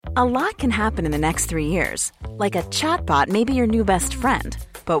A lot can happen in the next 3 years. Like a chatbot may be your new best friend.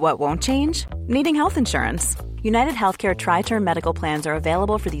 But what won't change? Needing health insurance. United Healthcare Tri-Term Medical Plans are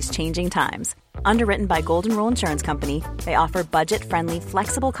available for these changing times. Underwritten by Golden Rule Insurance Company, they offer budget-friendly,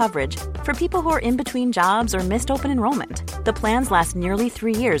 flexible coverage for people who are in between jobs or missed open enrollment. The plans last nearly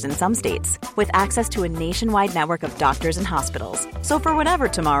 3 years in some states, with access to a nationwide network of doctors and hospitals. So for whatever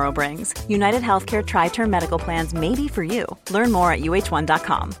tomorrow brings, United Healthcare Tri-Term Medical Plans may be for you. Learn more at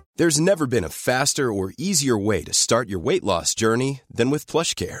uh1.com. There's never been a faster or easier way to start your weight loss journey than with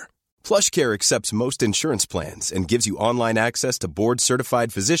PlushCare. PlushCare accepts most insurance plans and gives you online access to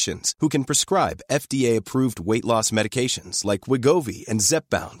board-certified physicians who can prescribe FDA-approved weight loss medications like Wegovy and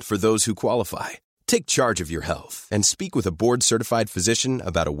Zepbound for those who qualify. Take charge of your health and speak with a board-certified physician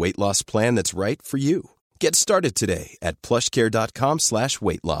about a weight loss plan that's right for you. Get started today at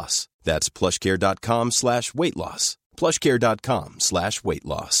plushcare.com/weightloss. That's plushcare.com/weightloss.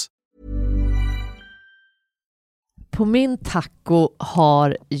 plushcare.com/weightloss. På min taco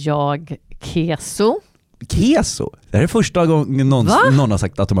har jag keso. Keso? Det här är första gången någon har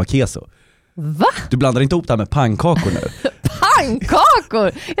sagt att de har keso. Va? Du blandar inte ihop det här med pannkakor nu.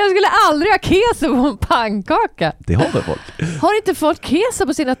 Pannkakor? Jag skulle aldrig ha keso på en pannkaka. Det har väl folk? Har inte folk keso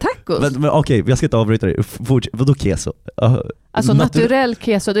på sina tacos? Men okej, jag ska inte avbryta dig. Vadå keso? Alltså naturell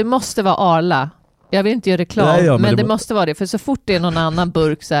keso, det måste vara Arla. Jag vill inte göra reklam, men det måste vara det. För så fort det är någon annan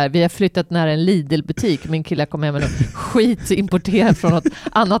burk så här, vi har flyttat nära en Lidl-butik. Min kille kom hem med något skit importerat från något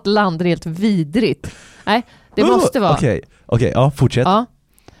annat land. Det är helt vidrigt. Nej, det måste vara. Okej, ja, fortsätt. Ja.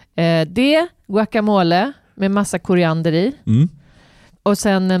 Det, guacamole med massa koriander i. Och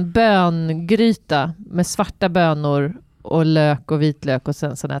sen en böngryta med svarta bönor och lök och vitlök och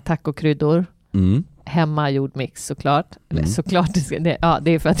sen sådana här tacokryddor. Hemmagjord mix såklart. Eller såklart,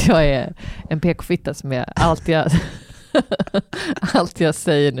 det är för att jag är en PK-fitta som är allt jag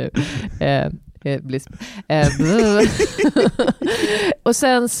säger nu. Och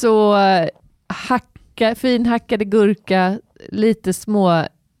sen så finhackade gurka, lite små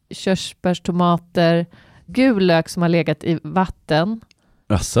körsbärstomater, gul lök som har legat i vatten.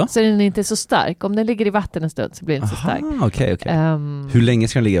 Asså? Så den är inte så stark. Om den ligger i vatten en stund så blir den inte så stark. Okej. Hur länge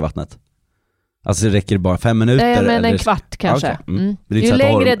ska den ligga i vattnet? Alltså det räcker bara 5 minuter? Nej, men eller? en kvart kanske. Okay. Ju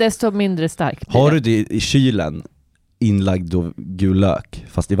längre desto mindre stark. Har du det i kylen inlagd då gul lök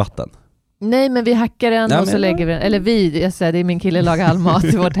fast i vatten? Nej, men vi hackar den och så lägger vi den. Eller jag säger, det är min kille lagar all mat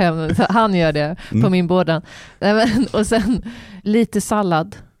i vårt hem. Så han gör det på min båda. Och sen lite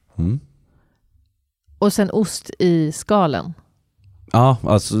sallad. Och sen ost i skalen. Ja,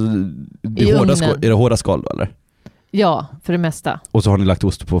 alltså är det hårda skal då, eller? Ja, för det mesta. Och så har ni lagt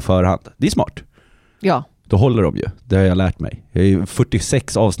ost på förhand. Det är smart. Ja. Då håller de ju. Det har jag lärt mig. Jag är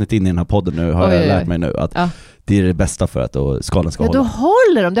 46 avsnitt in i den här podden nu. Har jag lärt mig nu att det är det bästa för att skalen ska hålla. Då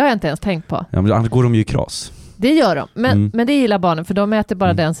håller de. Det har jag inte ens tänkt på. Ja, men annars går de ju i kras. Det gör de. Men det gillar barnen, för de äter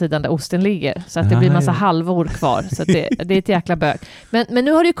bara den sidan där osten ligger. Så att det blir massa halvor kvar. Så att det är ett jäkla bög. Men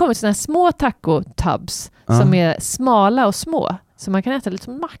nu har det ju kommit såna här små taco-tubs som är smala och små. Så man kan äta lite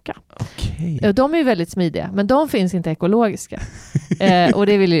som macka. Okay. De är ju väldigt smidiga, men de finns inte ekologiska. Och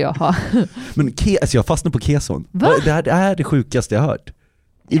det vill ju jag ha. Men alltså jag fastnar på keson. Det här är det sjukaste jag har hört.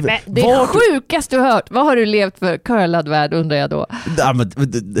 Men det sjukaste du har hört. Vad har du levt för curlad värld, undrar jag då?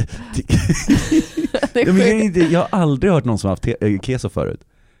 Jag har aldrig hört någon som har haft keso förut.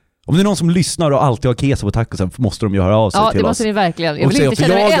 Om det är någon som lyssnar och alltid har keso på tacosen, måste de ju höra av sig till oss. Ja, det måste ni verkligen. Jag vill inte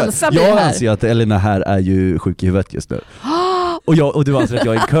känna mig ensam i det här. Jag anser att Elina här är ju sjuk i huvudet just nu. Och du anser att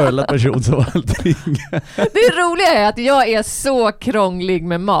jag är en curlad person som allting. Det roliga är att jag är så krånglig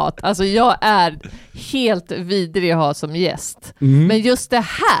med mat. Alltså jag är helt vidrig att ha som gäst. Men just det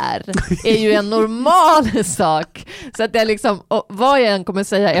här är ju en normal sak. Så att jag liksom, vad jag än kommer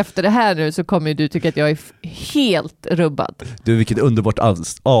säga efter det här nu, så kommer du tycka att jag är helt rubbad. Du, vilket underbart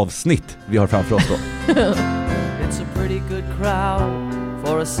avsnitt vi har framför oss då. It's a pretty good crowd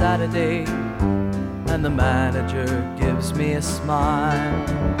for a Saturday. And the manager gives me a smile,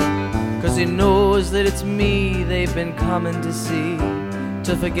 'cause he knows that it's me they've been coming to see,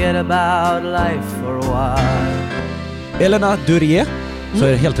 to forget about life for a while. Elena Dyrje, så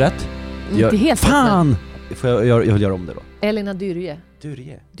är det helt rätt. Inte helt fan! Jag vill göra om det då. Elena Dyrje.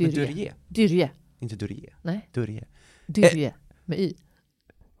 Dyrje. Inte Dyrje. Nej. Dyrje. Dyrje med y.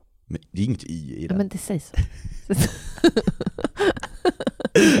 Men det är inget y i det. Ja, men det sägs.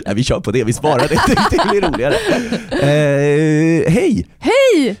 Nej, vi kör på det, vi sparar det blir roligare. Hej!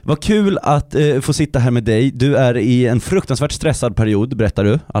 Hej! Vad kul att få sitta här med dig. Du är i en fruktansvärt stressad period, berättar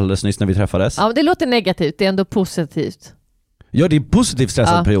du alldeles nyss när vi träffades. Ja, det låter negativt, det är ändå positivt. Ja, det är en positivt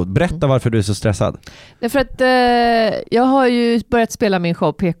stressad Ja. period. Berätta varför du är så stressad. Därför att jag har ju börjat spela min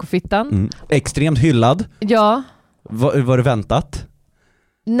show PK-fittan. Extremt hyllad. Ja. Var det väntat?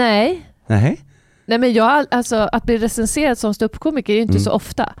 Nej. Nej, Men alltså, att bli recenserad som ståuppkomiker är ju inte så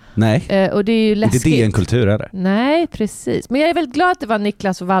ofta. Nej. Och det är ju läskigt. Det är en kultur, är det? Nej, precis. Men jag är väldigt glad att det var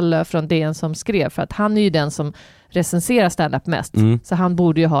Niklas Wallö från DN som skrev, för att han är ju den som recenserar stand-up mest. Så han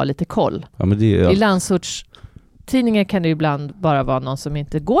borde ju ha lite koll. Ja, men det är, I landsortstidningar kan det ju ibland bara vara någon som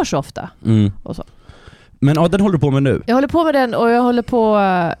inte går så ofta. Och så. Men ja, den håller du på med nu? Jag håller på med den och jag håller på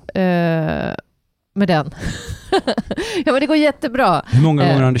med den. Ja, men det går jättebra. Hur många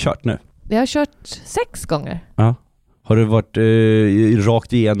gånger har du kört nu? Jag har kört 6 gånger. Ja. Har du varit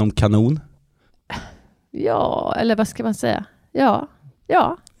rakt igenom kanon? Ja, eller vad ska man säga? Ja, det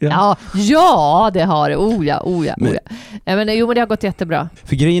har det. Oh ja. Men det har gått jättebra.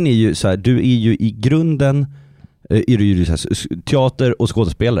 För grejen är ju så här, du är ju i grunden är du ju så här, teater och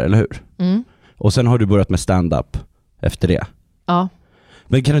skådespelare, eller hur? Och sen har du börjat med stand-up efter det. Ja.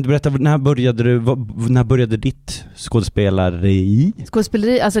 Men kan du inte berätta, när började ditt skådespeleri?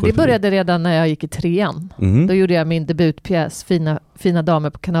 Det började redan när jag gick i 3:an. Då gjorde jag min debutpjäs Fina damer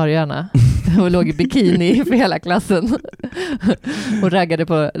på Kanarieöarna och låg i bikini för hela klassen och raggade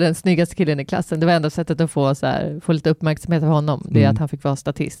på den snyggaste killen i klassen. Det var enda sättet att få lite uppmärksamhet av honom. Det är att han fick vara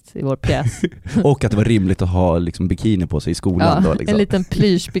statist i vår pjäs. Och att det var rimligt att ha liksom bikini på sig i skolan. Då, liksom. En liten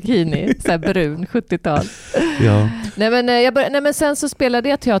plyschbikini, så här brun, 70-tal. Ja. Nej men sen så spelade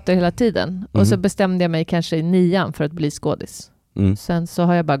jag teater hela tiden. Och så bestämde jag mig kanske i 9:an för att bli skådis. Sen så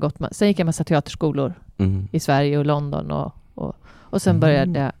har jag bara sen gick jag massa teaterskolor i Sverige och London och sen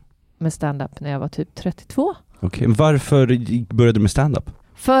började jag med stand-up när jag var typ 32. Okej, varför började du med stand-up?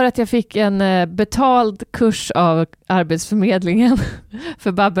 För att jag fick en betald kurs av Arbetsförmedlingen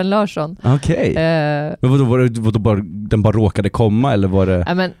för Babben Larsson. Okej. Men vadå, den bara råkade komma, eller var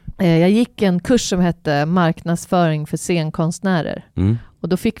det? Jag gick en kurs som hette marknadsföring för scenkonstnärer. Och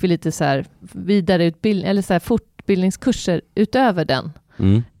då fick vi lite så här vidareutbildning eller så här fortbildningskurser utöver den.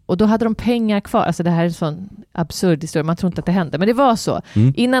 Och då hade de pengar kvar. Alltså det här är en sån absurd historia. Man tror inte att det hände. Men det var så.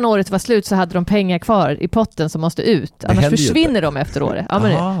 Innan året var slut så hade de pengar kvar i potten som måste ut. Annars försvinner de efter året. Ja,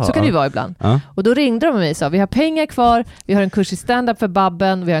 men så kan det ju vara ibland. Och då ringde de mig och sa, vi har pengar kvar. Vi har en kurs i stand-up för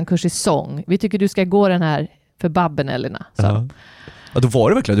Babben. Vi har en kurs i sång. Vi tycker du ska gå den här för Babben, Elina. Ja, då var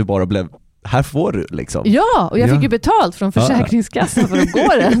det verkligen att du bara blev, här får du liksom. Ja, och jag fick ju betalt från Försäkringskassan för att gå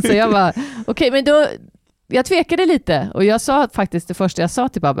den. Så jag var, okej, men då... Jag tvekade lite och jag sa faktiskt, det första jag sa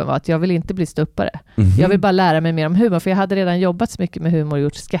till Babben var att jag vill inte bli ståuppare. Jag vill bara lära mig mer om humor, för jag hade redan jobbat så mycket med humor och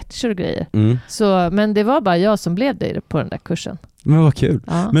gjort sketcher och grejer. Så, men det var bara jag som blev det på den där kursen. Men vad kul.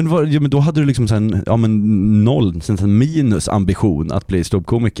 Ja. Men då hade du liksom sen minus ambition att bli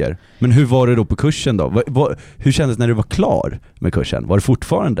ståuppkomiker. Men hur var det då på kursen då? Hur kändes det när du var klar med kursen? Var det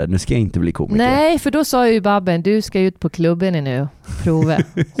fortfarande, nu ska jag inte bli komiker? Nej, för då sa ju Babben, du ska ut på klubben nu, prova.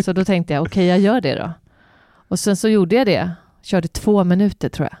 Så då tänkte jag, okej, jag gör det då. Och sen så gjorde jag det. Körde 2 minuter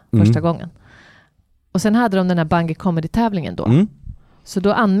tror jag, första gången. Och sen hade de den här Bangkok Comedy-tävlingen då. Så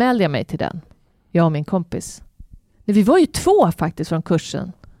då anmälde jag mig till den. Jag och min kompis. Vi var ju 2 faktiskt från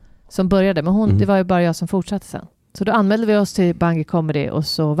kursen som började. Men det var ju bara jag som fortsatte sen. Så då anmälde vi oss till Bangkok Comedy och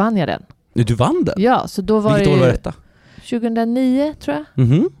så vann jag den. Du vann den? Ja, så då var Vilket år var detta? 2009 tror jag.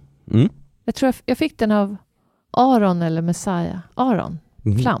 Jag tror jag fick den av Aron eller Messiah. Aron.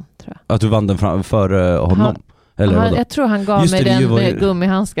 Flam, tror jag. Att du vann den före honom? Jag tror han gav mig den med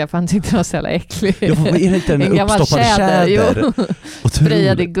gummihandskar för han tyckte det var så jävla äcklig. Ja, är det inte en uppstoppad tjäder?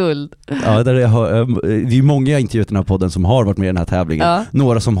 Sprayad i guld. Ja, det är många jag intervjuat i den här podden som har varit med i den här tävlingen. Ja.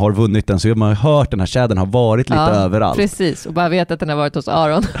 Några som har vunnit den, så man har hört den här tjädern har varit lite överallt. Precis, och bara vet att den har varit hos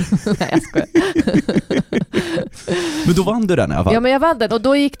Aron. Nej, jag skojar. Men då vann du den i alla fall. Ja, men jag vann den och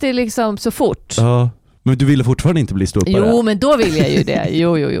då gick det liksom så fort. Ja. Men du ville fortfarande inte bli ståuppare? Jo, men då vill jag ju det.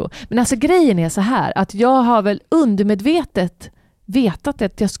 Jo. Men alltså grejen är så här, att jag har väl undermedvetet vetat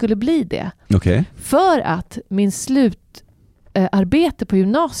att jag skulle bli det. Okay. För att min slutarbete på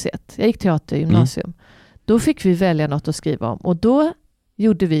gymnasiet, jag gick teater i gymnasium, då fick vi välja något att skriva om. Och då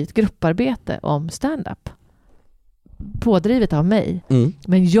gjorde vi ett grupparbete om stand-up. Pådrivet av mig.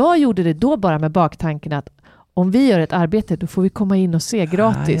 Men jag gjorde det då bara med baktanken att om vi gör ett arbete, då får vi komma in och se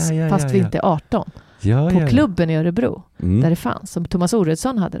gratis, fast vi inte är 18. På klubben i Örebro, där det fanns, som Thomas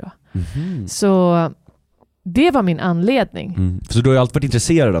Oredsson hade då. Så det var min anledning. Så du har ju alltid varit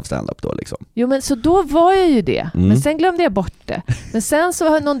intresserad av stand-up då liksom? Jo, men så då var jag ju det. Men sen glömde jag bort det. Men sen så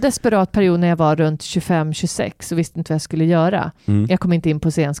var det någon desperat period när jag var runt 25-26 och visste inte vad jag skulle göra. Jag kom inte in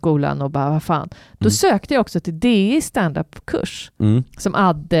på scenskolan och bara, vad fan. Då sökte jag också till DI stand-up-kurs som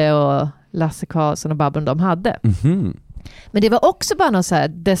Adde och Lasse Karlsson och Babben de hade. Men det var också bara någon så här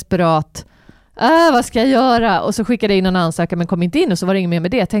desperat, vad ska jag göra? Och så skickade jag in en ansökan men kom inte in och så var det inget mer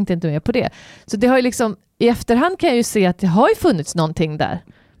med det. Jag tänkte inte mer på det. Så det har ju liksom, i efterhand kan jag ju se att det har ju funnits någonting där.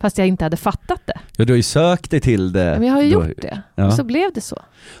 Fast jag inte hade fattat det. Ja, du har ju sökt dig till det. Men jag har ju gjort det. Ja. Och så blev det så.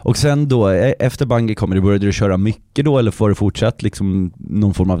 Och sen då, efter Bungee Comedy, började du köra mycket då? Eller var det fortsatt liksom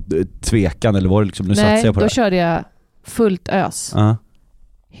någon form av tvekan? Eller var det liksom, nu satsade jag på det? Nej, då körde jag fullt ös.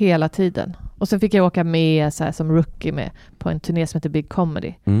 Hela tiden. Och så fick jag åka med så här, som rookie med på en turné som heter Big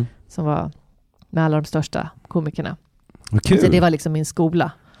Comedy. Som var med alla de största komikerna. Kul. Så det var liksom min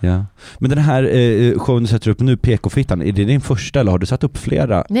skola. Ja. Men den här showen du sätter upp nu, PK-fittan, är det din första eller har du satt upp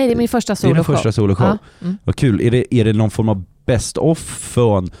flera? Nej, det är min första soloshow. Det är din första soloshow. Ja. Vad kul. Är det någon form av best-off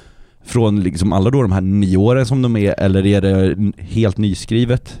från liksom alla då de här 9 åren som de är, eller är det helt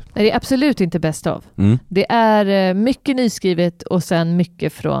nyskrivet? Nej, det är absolut inte best-of. Det är mycket nyskrivet och sen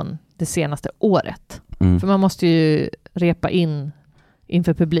mycket från det senaste året. För man måste ju repa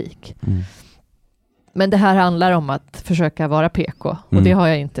inför publik. Men det här handlar om att försöka vara PK. Och det har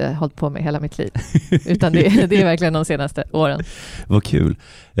jag inte hållit på med hela mitt liv. Utan det är verkligen de senaste åren. Vad kul.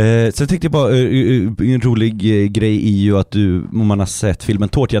 Sen tänkte jag bara, en rolig grej är ju att om man har sett filmen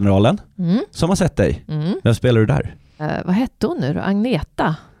Tårtgeneralen, som har sett dig. Vem spelar du där? Vad hette hon nu då?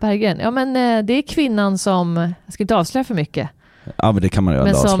 Agneta Berggren. Ja, men det är kvinnan som, jag ska inte avslöja för mycket. Ja, men det kan man ju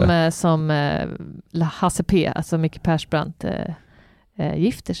avslöja. Men som Hasse P, alltså Micke Persbrandt,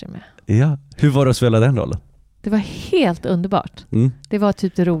 gifter sig med. Ja. Hur var det att spela den rollen? Det var helt underbart. Det var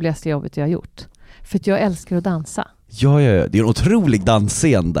typ det roligaste jobbet jag har gjort. För att jag älskar att dansa. Ja. Det är en otrolig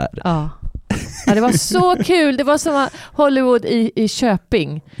dansscen där. Ja, det var så kul. Det var som Hollywood i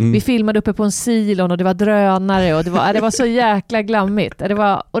Köping. Vi filmade uppe på en silon och det var drönare och det var så jäkla glammigt. Det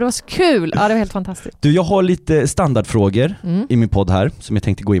var så kul. Ja, det var helt fantastiskt. Du, jag har lite standardfrågor i min podd här som jag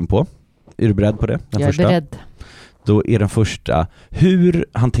tänkte gå in på. Är du beredd på det? Jag är beredd. Då är den första. Hur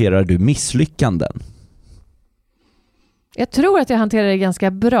hanterar du misslyckanden? Jag tror att jag hanterar det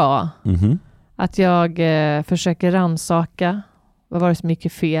ganska bra. Att jag försöker ransaka. Vad var det som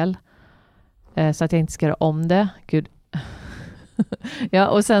gick fel? Så att jag inte ska göra om det. Gud. Ja,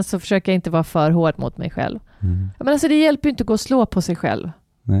 och sen så försöker jag inte vara för hård mot mig själv. Men alltså det hjälper ju inte att gå och slå på sig själv.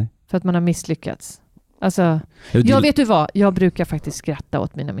 Nej. För att man har misslyckats. Alltså, jag vet du vad, jag brukar faktiskt skratta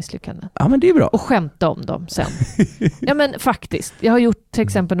åt mina misslyckanden. Ja, men det är bra. Och skämta om dem sen. Ja, men faktiskt. Jag har gjort till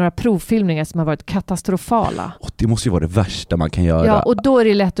exempel några provfilmningar som har varit katastrofala. Det måste ju vara det värsta man kan göra. Ja, och då är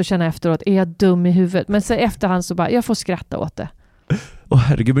det lätt att känna efteråt, är jag dum i huvudet? Men så efterhand så bara, jag får skratta åt det.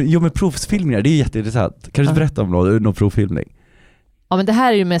 Herregud, men provfilmningar, det är jätteintressant. Kan du berätta om någon provfilmning? Ja, men det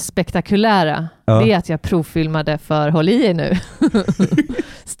här är ju mest spektakulära. Ja. Det är att jag provfilmade för, håll i er nu,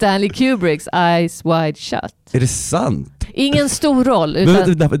 Stanley Kubricks Eyes Wide Shut. Är det sant? Ingen stor roll.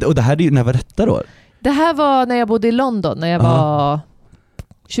 Utan... Och det här är ju, när var detta då? Det här var när jag bodde i London, när jag var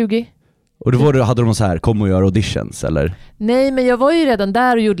 20. Och då hade de så här, kom och gör auditions, eller? Nej, men jag var ju redan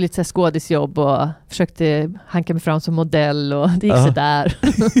där och gjorde lite så här skådisjobb och försökte hanka mig fram som modell och det gick så där.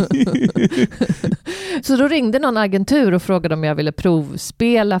 Så då ringde någon agentur och frågade om jag ville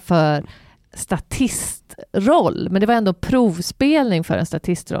provspela för statistroll. Men det var ändå provspelning för en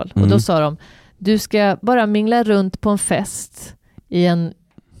statistroll. Och då sa de, du ska bara mingla runt på en fest i en...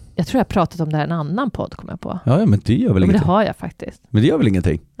 Jag tror jag pratat om det här i en annan podd, kom jag på. Ja, men det gör väl ingenting. Men det har jag faktiskt. Men det gör väl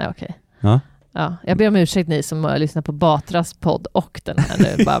ingenting? Nej, okej. Ja, jag ber om ursäkt ni som lyssnar på Batras podd och den här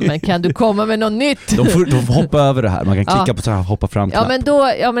nu. Bara, men kan du komma med något nytt? De får hoppa över det här. Man kan klicka på så här hoppa fram-knapp.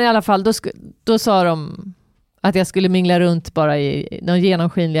 Men i alla fall, då sa de att jag skulle mingla runt bara i några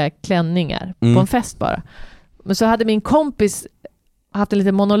genomskinliga klänningar på en fest bara. Men så hade min kompis haft en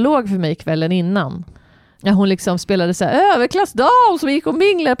liten monolog för mig kvällen innan. Ja, hon liksom spelade så här överklassdam som gick och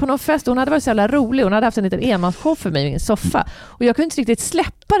minglade på någon fest. Hon hade varit så jävla rolig. Hon hade haft en liten enmansshow för mig i en soffa. Och jag kunde inte riktigt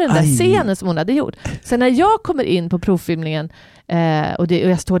släppa den där scenen som hon hade gjort. Sen när jag kommer in på provfilmningen och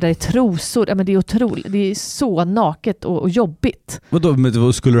jag står där i trosor. Ja, men det är otroligt. Det är så naket och jobbigt.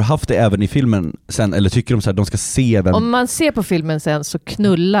 Men skulle du haft det även i filmen sen? Eller tycker de så här, de ska se vem? Om man ser på filmen sen så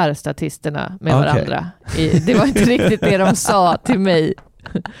knullar statisterna med varandra. Det var inte riktigt det de sa till mig.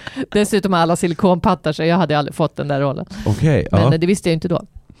 Dessutom har alla silikonpattar så jag hade aldrig fått den där rollen. Men det visste jag inte då.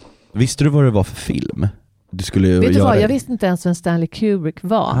 Visste du vad det var för film? Du skulle Vet du vad, jag visste inte ens vem Stanley Kubrick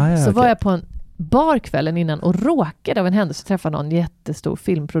var. Var jag på en bar kvällen innan och råkade av en händelse träffa någon jättestor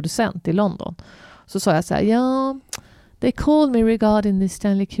filmproducent i London. Så sa jag så här, they called me regarding this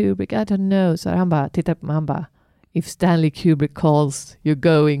Stanley Kubrick, I don't know. Så han bara tittade på mig, han bara, if Stanley Kubrick calls,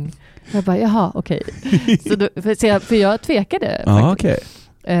 you're going. Jag bara, jaha, okej. För jag tvekade.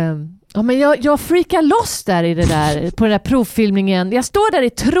 Men jag freakar loss där på den där provfilmningen. Jag står där i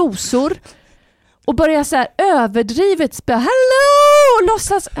trosor och började så här överdrivet spela hallå och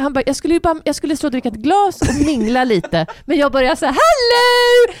låtsas. Han bara, jag skulle stå och dricka ett glas och mingla lite, men jag började så här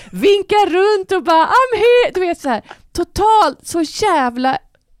hallå, vinka runt och bara I'm here, du vet så här totalt så jävla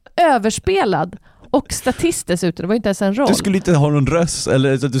överspelad och statist dessutom. Det var inte ens en roll. Du skulle inte ha någon röst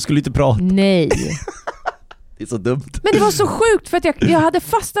eller du skulle inte prata. Nej. Det är så dumt. Men det var så sjukt för att jag hade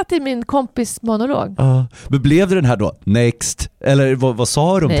fastnat i min kompis monolog. Men blev det den här då? Next? Eller vad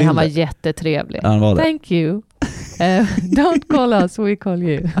sa de till? Nej, han var jättetrevlig. Han var det. Thank you. Don't call us, we call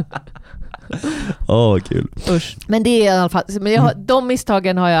you. Kul. Usch. Men det är i alla fall, de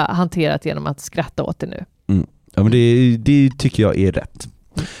misstagen har jag hanterat genom att skratta åt det nu. Ja, men det tycker jag är rätt.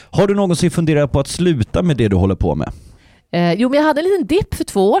 Har du någonsin funderat på att sluta med det du håller på med? Jo, men jag hade en liten dipp för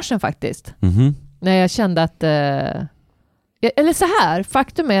 2 år sedan faktiskt. När jag kände att... eller så här,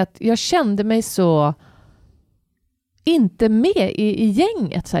 faktum är att jag kände mig så inte med i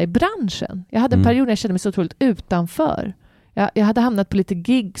gänget, så här, i branschen. Jag hade en period när jag kände mig så otroligt utanför. Jag hade hamnat på lite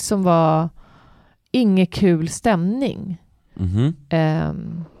gig som var ingen kul stämning.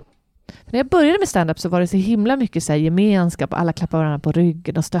 När jag började med stand-up så var det så himla mycket så här gemenskap. Alla klappade varandra på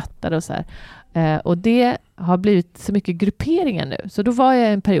ryggen och stöttade och så här. Och det har blivit så mycket grupperingar nu. Så då var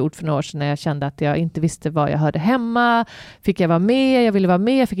jag en period för några år sedan när jag kände att jag inte visste var jag hörde hemma. Fick jag vara med? Jag ville vara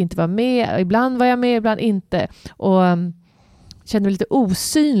med, jag fick inte vara med. Ibland var jag med, ibland inte. Och kände mig lite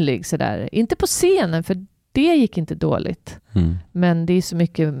osynlig så där. Inte på scenen, för det gick inte dåligt. Men det är så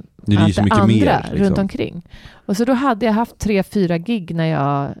mycket, så mycket andra mer, liksom, runt omkring. Och så då hade jag haft 3-4 gig när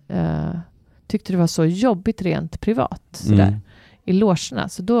jag tyckte det var så jobbigt rent privat. Så där, i logerna.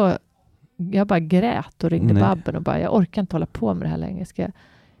 Så då jag bara grät och ringde Babben och bara, jag orkar inte hålla på med det här längre.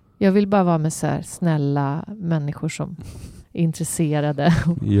 Jag vill bara vara med så här snälla människor som är intresserade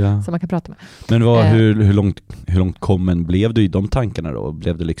som man kan prata med. Men hur långt kommen blev du i de tankarna då?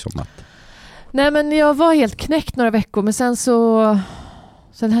 Blev det liksom att... Nej, men jag var helt knäckt några veckor, men sen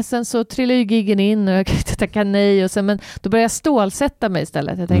så trillade ju giggen in och jag kunde inte tacka nej, och men då började jag stålsätta mig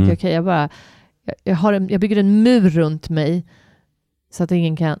istället. Jag tänkte okej, jag bygger en mur runt mig så att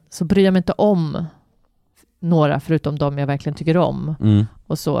ingen kan, så bryr jag mig inte om några förutom de jag verkligen tycker om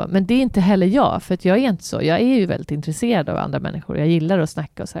och så. Men det är inte heller jag, för att jag är inte så. Jag är ju väldigt intresserad av andra människor. Jag gillar att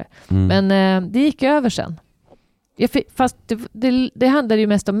snacka och så här. Men det gick över sen. Fast det handlade ju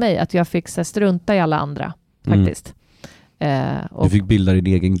mest om mig, att jag fick så här, strunta i alla andra faktiskt. Du fick bilda din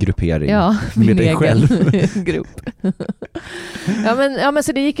egen gruppering. Ja, med dig själv. Grupp. ja, men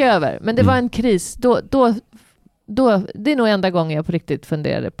så det gick över. Men det var en kris. Då, det är nog enda gången jag på riktigt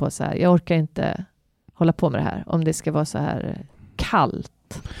funderade på så här, jag orkar inte hålla på med det här om det ska vara så här kallt.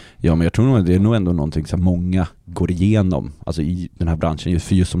 Ja, men jag tror nog det är nog ändå någonting som många går igenom, alltså i den här branschen,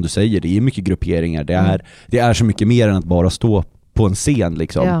 för just som du säger, det är mycket grupperingar, det är så mycket mer än att bara stå på en scen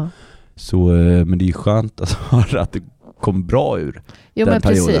liksom. Ja. Så, men det är ju skönt att höra att det kom bra ur den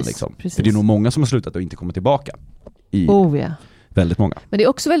perioden liksom. Precis. För det är nog många som har slutat och inte kommer tillbaka. Väldigt många. Men det är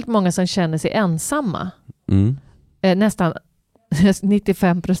också väldigt många som känner sig ensamma. Nästan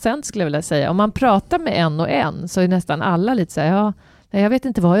 95% skulle jag vilja säga. Om man pratar med en så är nästan alla lite så här, jag vet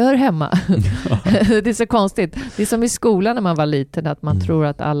inte var jag hör hemma. Det är så konstigt. Det är som i skolan när man var liten, att man tror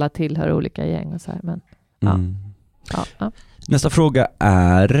att alla tillhör olika gäng och så här. Men, ja. Nästa fråga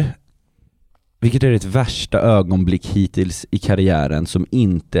är: vilket är ditt värsta ögonblick hittills i karriären som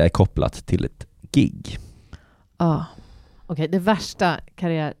inte är kopplat till ett gig? Okej, det värsta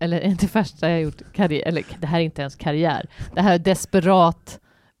karriär, eller inte värsta jag gjort karriär, eller det här är inte ens karriär. Det här är desperat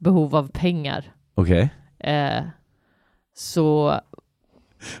behov av pengar. Okej. Så...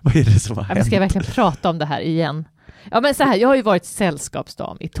 Vad är det som har hänt? Ska jag verkligen prata om det här igen? Ja, men så här, jag har ju varit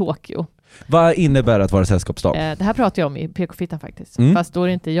sällskapsdam i Tokyo. Vad innebär att vara sällskapsdam? Det här pratar jag om i PK-fittan faktiskt. Fast då är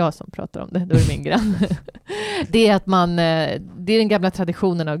det inte jag som pratar om det, då är det min grann. Det är att det är den gamla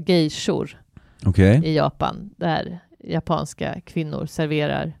traditionen av geishor i Japan, där japanska kvinnor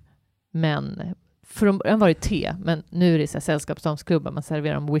serverar män. Från början var det te, men nu är det så här sällskapsdamsklubbar, man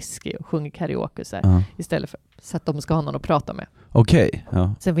serverar dem whisky och sjunger karaoke så här, istället för så att de ska ha någon att prata med. Okej.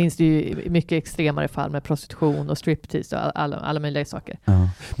 Ja. Sen finns det ju mycket extremare fall med prostitution och striptease och alla möjliga saker.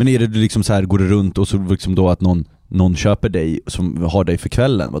 Men är det liksom så här, går det runt och så liksom då att någon köper dig som har dig för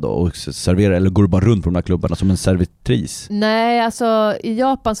kvällen och serverar, eller går du bara runt på de här klubbarna som en servitris? Nej, alltså i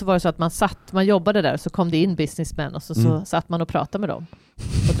Japan så var det så att man jobbade där, så kom det in businessmän och så satt man och pratade med dem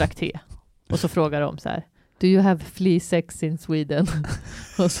och drack te. Och så frågar de så här: do you have flea sex in Sweden?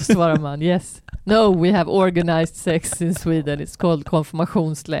 Och så svarar man yes. No, we have organized sex in Sweden. It's called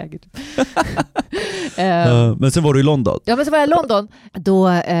konfirmationsläger. Men sen var du i London? Ja, men så var jag i London. Då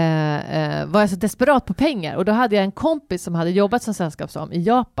var jag så desperat på pengar. Och då hade jag en kompis som hade jobbat som sällskapsdam i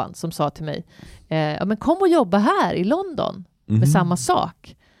Japan som sa till mig, men kom och jobba här i London med samma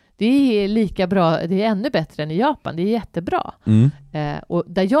sak. Det är lika bra, det är ännu bättre än i Japan. Det är jättebra. Och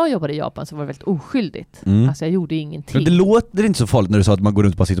där jag jobbade i Japan så var det väldigt oskyldigt. Alltså jag gjorde ingenting. Men det låter inte så farligt när du sa att man går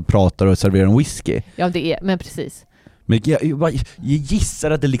runt och bara sitter och pratar och serverar en whisky. Ja, det är, men precis. Men jag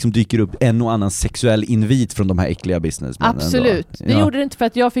gissar att det liksom dyker upp en och annan sexuell invit från de här äckliga businessmännen. Absolut. Det gjorde det inte för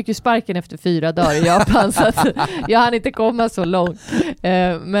att jag fick ju sparken efter 4 dagar i Japan så att jag hann inte komma så långt.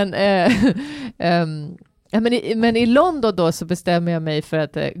 Men i London då så bestämde jag mig för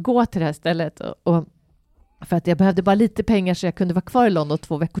att gå till det här stället och för att jag behövde bara lite pengar så jag kunde vara kvar i London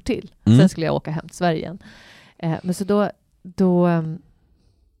 2 veckor till. Sen skulle jag åka hem till Sverige igen. Men så då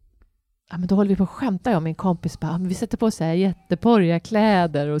håller vi på att skämta, jag och min kompis bara, vi sätter på så här jätteporriga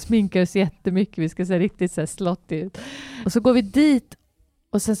kläder och sminkar oss jättemycket, vi ska se riktigt så här slottigt ut. Och så går vi dit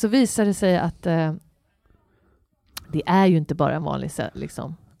och sen så visar det sig att det är ju inte bara en vanlig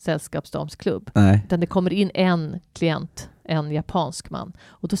liksom sällskapsdamsklubb. Nej. Utan det kommer in en klient, en japansk man.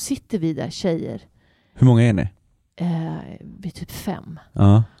 Och då sitter vi där tjejer. Hur många är ni? Vi är typ 5.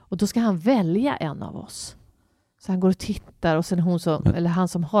 Ja. Och då ska han välja en av oss. Så han går och tittar och sen han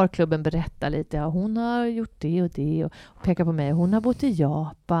som har klubben berättar lite. Ja, hon har gjort det och det och pekar på mig. Hon har bott i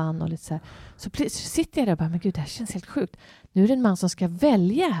Japan och lite så här. Så sitter jag där och bara, men gud, det här känns helt sjukt. Nu är det en man som ska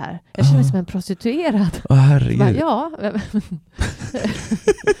välja här. Jag känner mig som en prostituerad. Herregud. Bara, ja.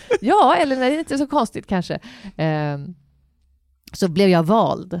 Ja, eller nej, det är inte så konstigt kanske. Så blev jag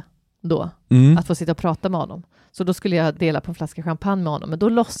vald då att få sitta och prata med honom. Så då skulle jag dela på en flaska champagne med honom. Men då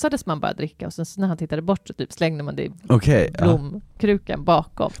låtsades man bara dricka. Och sen så när han tittade bort så typ slängde man det i blomkrukan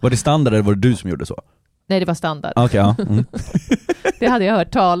bakom. Var det standard eller var det du som gjorde så? Nej, det var standard. Okay, ja. Det hade jag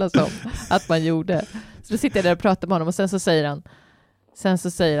hört talas om att man gjorde. Så då sitter jag där och pratar med honom. Och sen så säger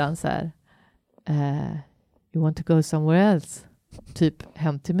han så här. You want to go somewhere else? Typ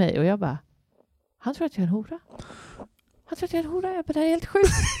hem till mig. Och jag bara, han tror att jag är en hora. Jag bara, det här är helt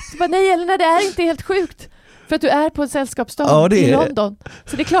sjukt. Så bara, nej Elena, det är inte helt sjukt. För att du är på en sällskapsdag i London.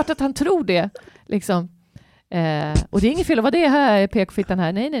 Så det är klart att han tror det. Liksom. Och det är inget fel att vara det här, PK-fittan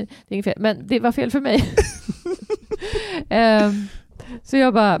här. Nej, det är inget fel. Men det var fel för mig. Så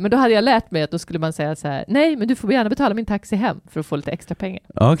jag bara, men då hade jag lärt mig att då skulle man säga så här, nej, men du får gärna betala min taxi hem för att få lite extra pengar.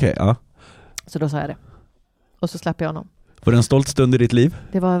 Okej, ja. Så då sa jag det. Och så slapp jag honom. Var det en stolt stund i ditt liv?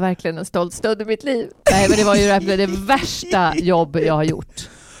 Det var verkligen en stolt stund i mitt liv. Nej, men det var ju det värsta jobb jag har gjort.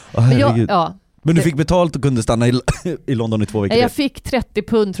 Men du fick betalt och kunde stanna i London i 2 veckor? Jag fick 30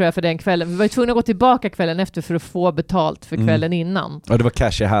 pund tror jag för den kvällen. Vi var tvungna att gå tillbaka kvällen efter för att få betalt för kvällen innan. Ja, det var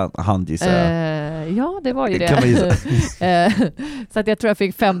cash i hand gissar jag. Ja, det var ju det. Kan man gissa. Så att jag tror jag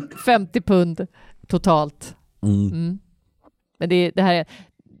fick 50 pund totalt. Men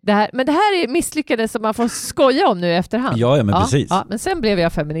det här är misslyckade som man får skoja om nu i efterhand. Ja, men precis. Ja, men sen blev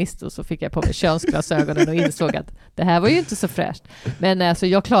jag feminist och så fick jag på mig könsglasögonen och insåg att det här var ju inte så fräscht. Men alltså,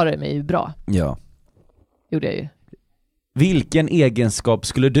 jag klarade mig ju bra. Ja. Gjorde jag ju. Vilken egenskap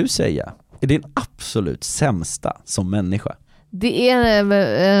skulle du säga är din absolut sämsta som människa? Det är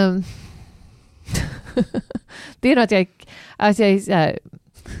det är nog att jag är så här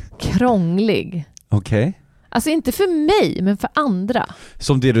krånglig. Okej. Alltså inte för mig, men för andra.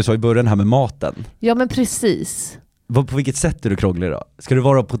 Som det du sa i början här med maten. Ja, men precis. På vilket sätt är du krånglig då? Ska det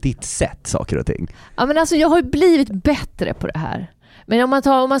vara på ditt sätt, saker och ting? Ja, men alltså jag har ju blivit bättre på det här. Men om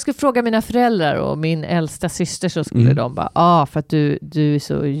man skulle fråga mina föräldrar och min äldsta syster så skulle de bara, för att du är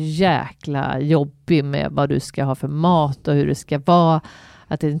så jäkla jobbig med vad du ska ha för mat och hur det ska vara.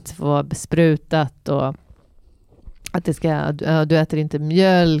 Att det inte får vara besprutat och att det ska, du äter inte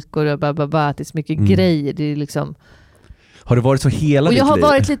mjölk och att det är så mycket grejer. Det är liksom... Har det varit så hela ditt liv? Och jag har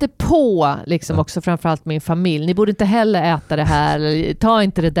varit lite på liksom också, framförallt min familj. Ni borde inte heller äta det här. Eller, ta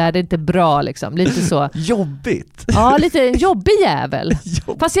inte det där, det är inte bra liksom. Lite så. Jobbigt. Ja, lite en jobbig jävel.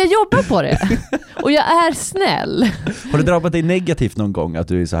 Fast jag jobbar på det. Och jag är snäll. Har det drabbat dig negativt någon gång att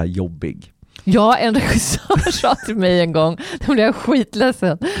du är så här jobbig? Ja, en regissör sa till mig en gång, då blev jag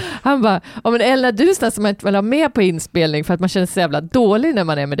skitledsen. Han bara, men Ella, du är sån som man inte vill ha med på inspelning för att man känner sig jävla dålig när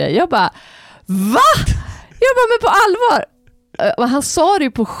man är med dig. Jag bara, va? Jag bara, men på allvar. Och han sa det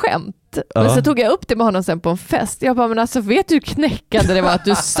ju på skämt. Men så tog jag upp det med honom sen på en fest. Jag bara, men alltså vet du hur knäckande det var att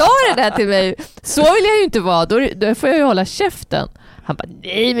du sa det där till mig? Så vill jag ju inte vara, då får jag ju hålla käften. Han bara,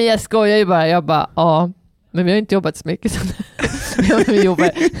 nej men jag skojar ju bara. Jag bara, ja. Men vi har inte jobbat så mycket. Vi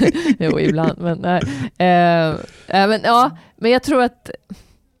jobbar jo, ibland. Men, nej. Men jag tror att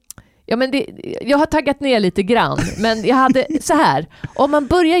Ja, men jag har taggat ner lite grann, men jag hade så här, om man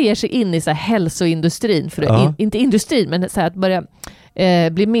börjar ge sig in i så här hälsoindustrin, för inte industrin, men så här att börja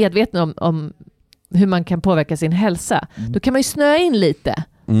bli medveten om hur man kan påverka sin hälsa, då kan man ju snöa in lite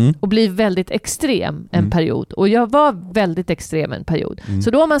och bli väldigt extrem en period. Och jag var väldigt extrem en period.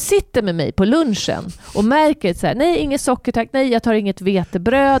 Så då om man sitter med mig på lunchen och märker så här, nej, inget socker tack, nej, jag tar inget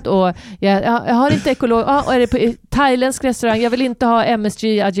vetebröd och jag har inte ekolog, och är det på thailändsk restaurang, jag vill inte ha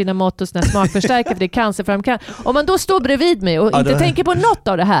MSG, Ajinomoto, såna smakförstärkare för det är cancerframkallande. Om man då står bredvid mig och inte tänker på något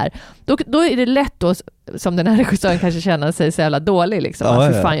av det här, då är det lätt då, som den här regissören kanske känner sig så jävla dålig liksom.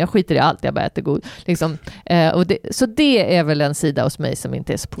 För fan, jag skiter i allt, jag bara äter god liksom. Så det är väl en sida hos mig som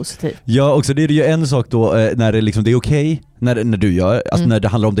inte är så positiv. Ja, också det är ju en sak då när det liksom, det är okej när du gör, alltså när det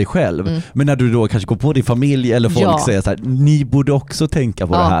handlar om dig själv, men när du då kanske går på din familj eller folk säger så här, ni borde också tänka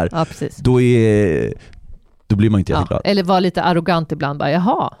på det här. Ja, precis. Då blir man inte jätteglad. Eller vara lite arrogant ibland, bara,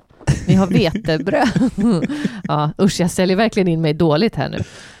 jaha, ni har vetebröd. Usch, jag säljer verkligen in mig dåligt här nu.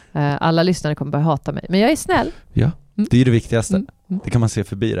 Alla lyssnare kommer bara hata mig. Men jag är snäll. Ja, det är det viktigaste. Det kan man se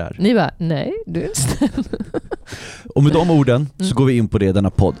förbi det här. Ni bara, nej, du är snäll. Och med de orden så går vi in på det denna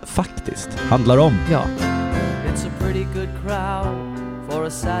podd faktiskt handlar om. Ja. It's a pretty good crowd for a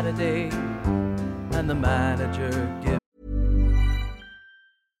Saturday and the manager gives.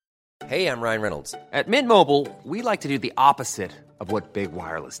 Hey, I'm Ryan Reynolds. At Mint Mobile, we like to do the opposite of what Big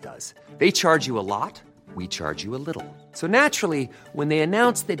Wireless does. They charge you a lot. We charge you a little. So naturally, when they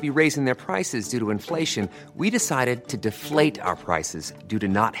announced they'd be raising their prices due to inflation, we decided to deflate our prices due to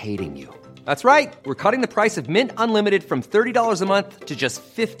not hating you. That's right. We're cutting the price of Mint Unlimited from $30 a month to just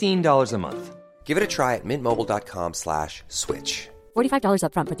 $15 a month. Give it a try at mintmobile.com/switch. $45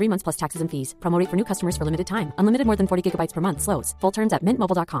 up front for 3 months plus taxes and fees. Promo rate for new customers for limited time. Unlimited more than 40 gigabytes per month. Slows full terms at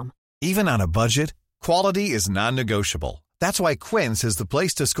mintmobile.com. Even on a budget, quality is non-negotiable. That's why Quince is the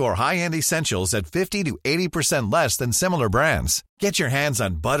place to score high-end essentials at 50 to 80% less than similar brands. Get your hands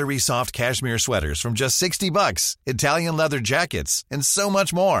on buttery soft cashmere sweaters from just $60, Italian leather jackets, and so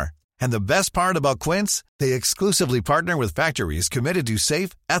much more. And the best part about Quince, they exclusively partner with factories committed to safe,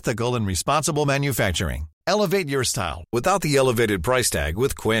 ethical, and responsible manufacturing. Elevate your style without the elevated price tag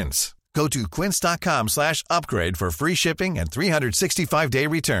with Quince. Go to quince.com/upgrade for free shipping and 365-day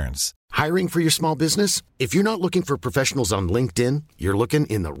returns. Hiring for your small business? If you're not looking for professionals on LinkedIn, you're looking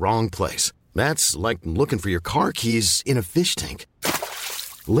in the wrong place. That's like looking for your car keys in a fish tank.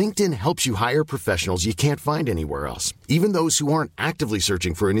 LinkedIn helps you hire professionals you can't find anywhere else, even those who aren't actively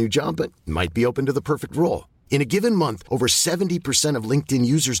searching for a new job but might be open to the perfect role. In a given month, over 70% of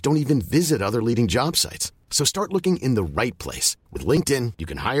LinkedIn users don't even visit other leading job sites. So start looking in the right place. With LinkedIn, you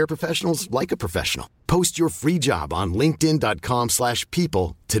can hire professionals like a professional. Post your free job on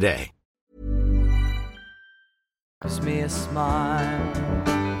linkedin.com/people today. Gives me a smile,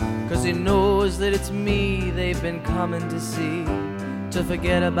 'cause he knows that it's me they've been coming to see, to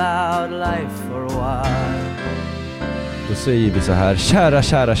forget about life for a while. Då säger vi så här,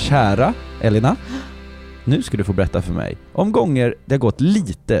 kära Elina, nu ska du få berätta för mig om gånger det har gått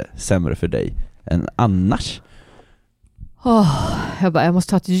lite sämre för dig än annars. Jag måste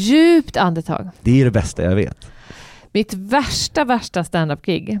ta ett djupt andetag. Det är det bästa jag vet. Mitt värsta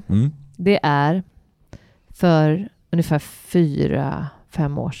stand-up-gig, det är för ungefär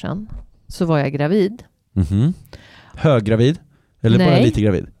 4-5 år sedan. Så var jag gravid. Höggravid? Eller bara lite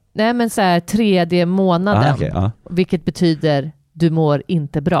gravid? Nej, men så här 3:e månaden. Vilket betyder du mår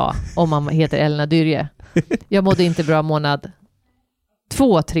inte bra om man heter Elina Dyrje. Jag mådde inte bra månad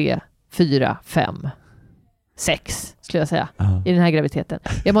 2, 3, 4, 5, 6 skulle jag säga i den här graviditeten.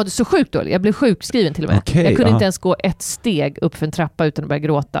 Jag mådde så sjukt dåligt. Jag blev sjukskriven till och med. Jag kunde inte ens gå ett steg upp för en trappa utan att börja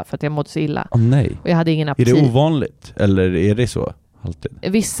gråta för att jag mådde så illa. Nej. Och jag hade ingen aptit. Är det ovanligt? Eller är det så alltid?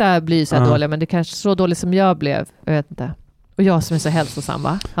 Vissa blir så här dåliga, men det kanske så dåligt som jag blev. Jag vet inte. Och jag som är så hälsosam,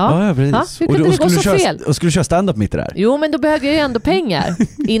 va? Ja, precis. Hur kunde det gå så fel? Och skulle du köra stand-up mitt i det här? Jo, men då behövde jag ju ändå pengar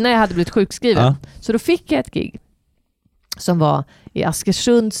innan jag hade blivit sjukskriven. Så då fick jag ett gig som var i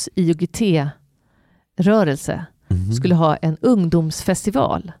Askersunds IOGT-rörelse. Skulle ha en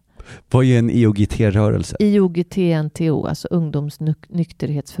ungdomsfestival. Vad är en IOGT-rörelse? IOGT-NTO, alltså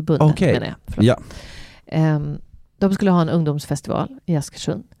Ungdomsnykterhetsförbundet menar jag. Ja. De skulle ha en ungdomsfestival i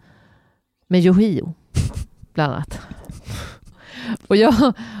Askersund med Yohio bland annat. Och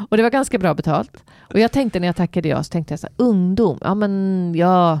det var ganska bra betalt. Och jag tänkte när jag tackade ja, så tänkte jag så här, ungdom, men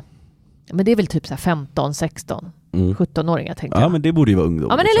det är väl typ så här 15, 16, 17-åringar tänkte jag. Ja, men det borde ju vara ungdom.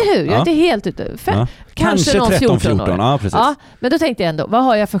 Ja, men eller hur? Jag är inte helt ute. Kanske någon 14 år. Ja, precis. Ja, men då tänkte jag ändå, vad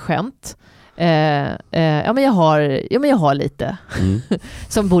har jag för skämt? Men jag har lite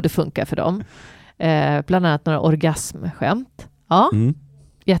som borde funka för dem. Bland annat några orgasmskämt. Ja.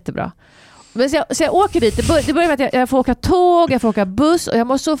 Jättebra. Men så jag åker dit, det börjar med att jag får åka tåg, jag får åka buss och jag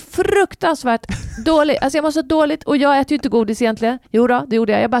mår så fruktansvärt dåligt. Alltså jag mår så dåligt och jag äter ju inte godis egentligen. Jo då, det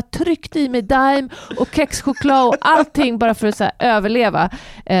gjorde jag. Jag bara tryckte i mig Daim och kexchoklad och allting bara för att så här, överleva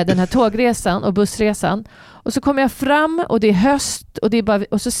den här tågresan och bussresan. Och så kommer jag fram och det är höst och, det är bara,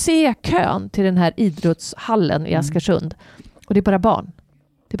 och så ser jag kön till den här idrottshallen i Askersund. Och det är bara barn.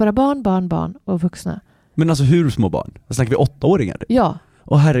 Det är bara barn och vuxna. Men alltså hur små barn? Jag snackar vi 8-åringar? Ja.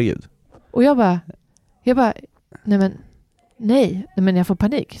 Åh herregud. Och jag bara, nej, men jag får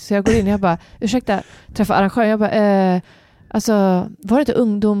panik. Så jag går in och jag bara, ursäkta, träffar arrangören. Jag bara, alltså, var det inte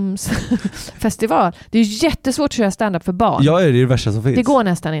ungdomsfestival? Det är ju jättesvårt att köra stand-up för barn. Ja, det är det värsta som finns. Det går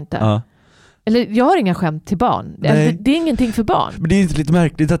nästan inte. Ja. Eller jag har inga skämt till barn. Det är ingenting för barn. Men det är inte lite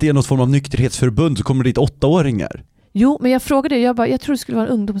märkligt att det är något form av nykterhetsförbund så kommer dit 8-åringar? Jo, men jag frågade, jag tror det skulle vara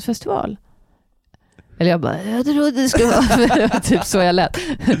en ungdomsfestival. Eller jag bara, jag trodde det skulle vara typ så jag lät.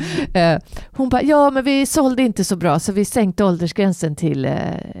 Hon bara, ja men vi sålde inte så bra så vi sänkte åldersgränsen till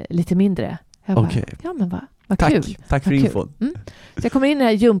lite mindre. Jag bara, ja men vad kul. Tack för infon. Mm. Så jag kommer in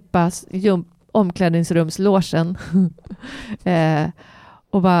i den här omklädningsrumslåsen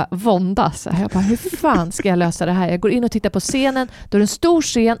och bara våndas. Jag bara, hur fan ska jag lösa det här? Jag går in och tittar på scenen, då är det en stor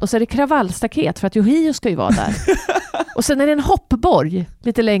scen och så är det kravallstaket för att Yohio ska ju vara där. Och sen är det en hoppborg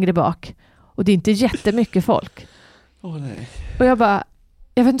lite längre bak. Och det är inte jättemycket folk. Nej. Och jag bara,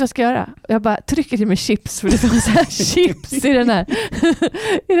 jag vet inte vad jag ska göra. Jag bara trycker i mig chips. För det var så här chips i den här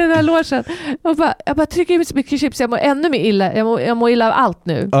logen. Jag bara trycker i mig så mycket chips. Jag mår ännu mer illa. Jag mår illa av allt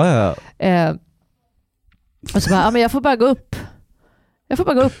nu. Ja. Och så bara, men jag får bara gå upp. Men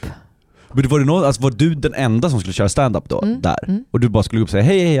var du den enda som skulle köra stand-up då? Där? Och du bara skulle gå upp och säga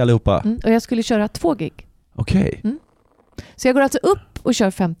hej allihopa? Och jag skulle köra 2 gig. Okej. Så jag går alltså upp och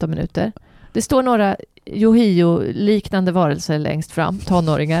kör 15 minuter. Det står några Yohio-liknande varelser längst fram,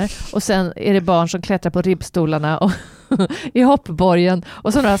 tonåringar. Och sen är det barn som klättrar på ribbstolarna och i hoppborgen.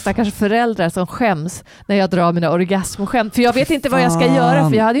 Och så några stackars föräldrar som skäms när jag drar mina orgasmskämt. För jag vet inte vad jag ska göra,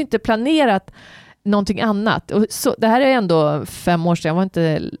 för jag hade ju inte planerat någonting annat. Och så, det här är ändå 5 år sedan, jag var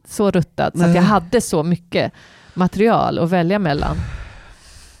inte så ruttad. Så att jag hade så mycket material att välja mellan.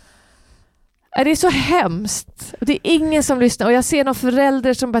 Det är så hemskt. Och det är ingen som lyssnar. Och jag ser någon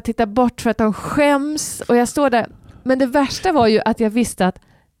förälder som bara tittar bort för att de skäms. Och jag står där. Men det värsta var ju att jag visste att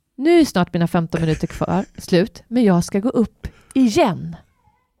nu är snart mina 15 minuter kvar. Slut. Men jag ska gå upp igen.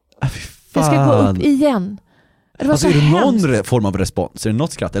 Jag ska gå upp igen. Det var alltså så är det hemskt. någon form av respons? Är det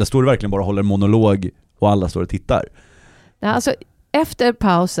något skratt? Eller står du verkligen bara och håller en monolog och alla står och tittar? Ja, alltså, efter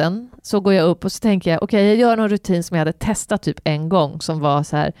pausen så går jag upp och så tänker jag okej, jag gör någon rutin som jag hade testat typ en gång. Som var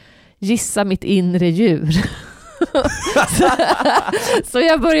så här, gissa mitt inre djur. Så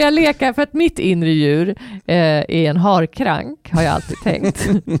jag börjar leka för att mitt inre djur är en harkrank, har jag alltid tänkt.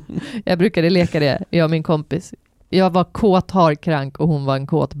 Jag brukade leka det, jag och min kompis. Jag var kåt harkrank och hon var en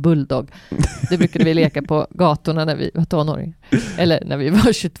kåt bulldog. Det brukade vi leka på gatorna när vi var tonåringar. Eller när vi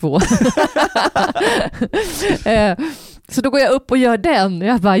var 22. Så då går jag upp och gör den.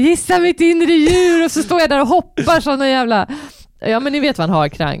 Jag bara, gissa mitt inre djur. Och så står jag där och hoppar såna jävla... Ja, men ni vet vad en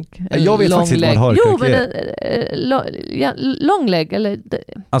harkrank. Jag vet faktiskt inte vad en harkrank är. Långlägg eller...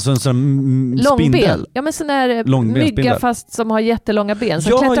 Alltså en sån spindel. Ja, men sån där mygga fast som har jättelånga ben.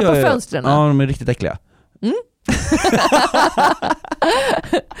 Som klättrar på fönstren. Ja, de är riktigt äckliga. Mm.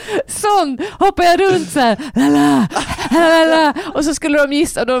 Sån hoppar jag runt så här. Lala. Och så skulle de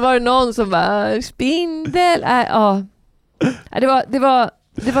gissa och då var det någon som bara spindel. Ja.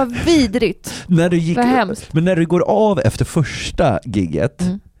 Det var vidrigt. När du gick, hemskt. Men när du går av efter första gigget,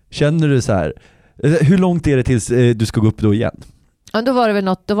 känner du så här, hur långt är det tills du ska gå upp då igen? Ja, då var det väl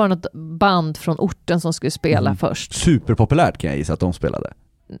något band från orten som skulle spela först. Superpopulärt kan jag gissa att de spelade.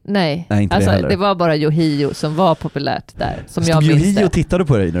 Nej inte alltså, det var bara Yohio som var populärt där. Som jag minns Yohio tittade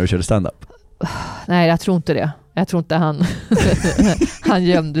på dig när du körde stand-up? Nej, jag tror inte det. Jag tror inte han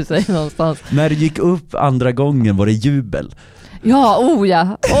gömde sig någonstans. När du gick upp andra gången var det jubel. Ja,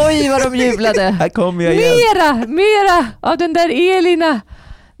 ja. Oj, vad de jublade. Här kommer jag igen. Mera av den där Elina.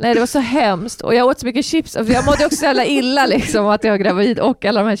 Nej, det var så hemskt. Och jag åt så mycket chips. För jag mådde också så jävla illa liksom, att jag var gravid. Och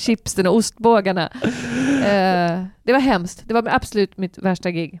alla de här chipsen och ostbågarna. Det var hemskt. Det var absolut mitt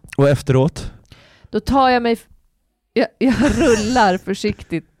värsta gig. Och efteråt? Då tar jag mig... Jag rullar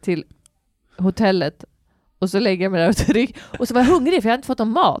försiktigt till hotellet. Och så lägger jag mig där och trycker. Och så var jag hungrig för jag hade inte fått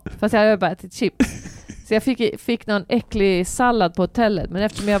någon mat. Fast jag hade bara ätit chips. Så jag fick någon äcklig sallad på hotellet. Men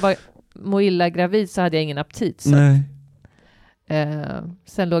eftersom jag var illa gravid så hade jag ingen aptit. Så. Nej.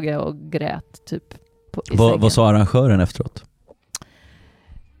 Sen låg jag och grät typ vad sa arrangören efteråt?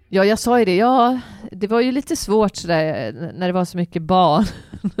 Ja, jag sa ju det. Ja, det var ju lite svårt sådär, när det var så mycket barn.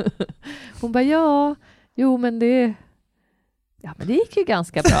 Hon bara, men det gick ju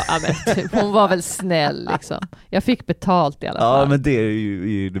ganska bra. Ja, men, typ, hon var väl snäll liksom. Jag fick betalt i alla fall. Ja, men det är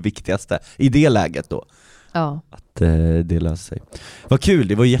ju det viktigaste i det läget då. Ja. Att det löser sig. Vad kul,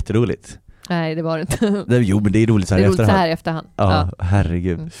 det var jätteroligt. Nej, det var det inte. Jo, men det är roligt så här, så här i efterhand. Ja,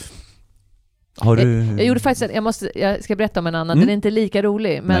 herregud. Har du... jag gjorde faktiskt, jag ska berätta om en annan. Den är inte lika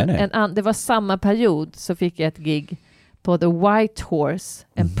rolig, men det var samma period så fick jag ett gig på The White Horse,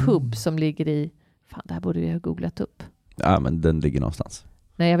 en pub som ligger i, fan, det här borde jag ha googlat upp. Ja, men den ligger någonstans.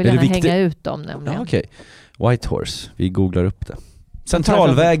 Nej, jag vill gärna hänga ut dem nämligen. Ja, okej. White Horse, vi googlar upp det.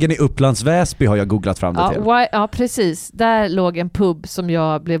 Centralvägen i Upplands Väsby har jag googlat fram det till. Ja, precis. Där låg en pub som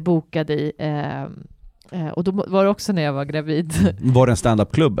jag blev bokad i. Och då var det också när jag var gravid. Var det en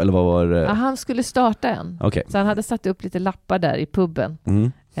stand-up-klubb eller vad var det? Ja, han skulle starta en. Okay. Så han hade satt upp lite lappar där i puben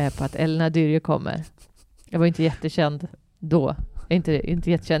på att Elna Dyrje kommer. Jag var inte jättekänd då. Jag är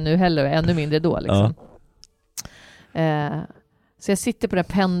inte jättekänd nu heller, ännu mindre då liksom. Ja. Så jag sitter på den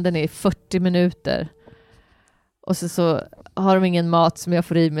pendeln i 40 minuter. Och så har de ingen mat som jag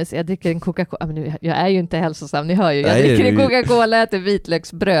får i mig, så jag dricker en Coca-Cola. Men jag är ju inte hälsosam, ni hör ju. Jag dricker en Coca-Cola, äter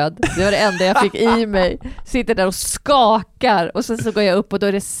vitlöksbröd. Det var det enda jag fick i mig. Sitter där och skakar. Och sen så går jag upp och då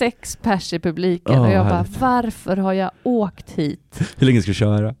är det 6 pers i publiken. Och jag bara, varför har jag åkt hit? Hur länge ska du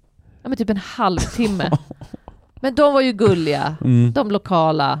köra? Ja, men typ en halvtimme. Men de var ju gulliga. De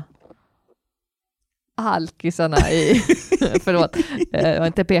lokala alkisarna i... förlåt,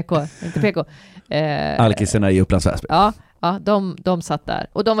 inte PK. Alkisarna i Upplands Väsby. Ja, de satt där.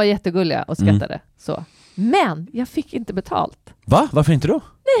 Och de var jättegulliga och skrattade. Så. Men jag fick inte betalt. Va? Varför inte då?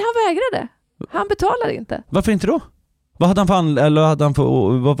 Nej, han vägrade. Han betalade inte. Varför inte då? Vad hade han för eller hade han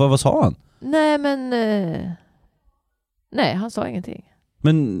för, vad sa han? Nej, men... nej, han sa ingenting.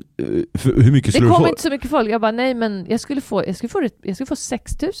 Men hur mycket skulle du få? Det kom inte så mycket folk. Jag bara, nej, men jag skulle få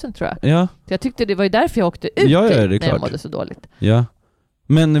 6 000 tror jag. Ja. Så jag tyckte det var ju därför jag åkte ut när jag mådde så dåligt. Ja.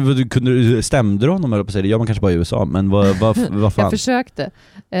 Men stämde du honom eller på sig? Det gör man kanske bara i USA, men vad fan? Jag försökte.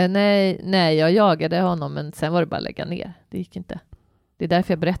 Nej, jag jagade honom, men sen var det bara att lägga ner. Det gick inte. Det är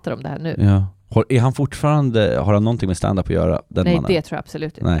därför jag berättar om det här nu. Ja. Är han fortfarande, har han någonting med stand-up att göra? Nej, mannen? det tror jag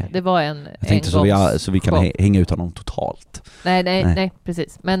absolut inte. Nej. Det var en jag tänkte så vi kan hänga ut honom totalt. Nej,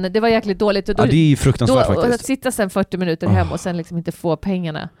 precis. Men det var jäkligt dåligt. Och då, det är fruktansvärt faktiskt. Och att sitta sen 40 minuter hem och sen liksom inte få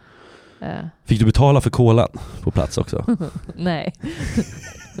pengarna. Fick du betala för kolan på plats också? Nej.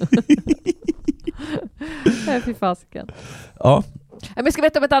 Fy fasiken. Ja. Men jag ska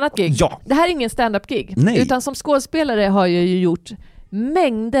berätta om ett annat gig. Ja. Det här är ingen stand-up-gig. Nej. Utan som skådespelare har jag ju gjort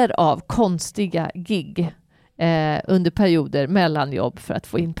mängder av konstiga gig under perioder mellan jobb för att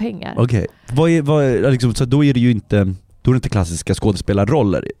få in pengar. Okej. Liksom, så då är det ju inte, då är det inte klassiska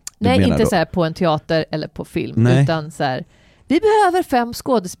skådespelarroller. Nej, inte så här på en teater eller på film. Nej. Utan så här, vi behöver 5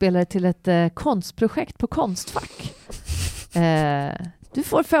 skådespelare till ett konstprojekt på Konstfack. Du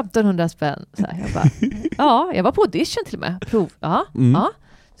får 1500 spänn. Så här, jag bara, jag var på audition till och med. Prov. Ja.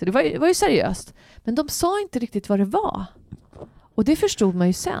 Så det var ju seriöst. Men de sa inte riktigt vad det var. Och det förstod man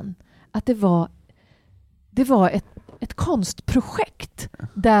ju sen. Att det var ett konstprojekt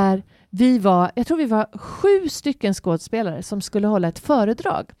där jag tror vi var 7 stycken skådespelare som skulle hålla ett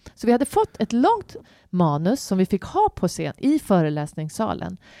föredrag. Så vi hade fått ett långt manus som vi fick ha på scen i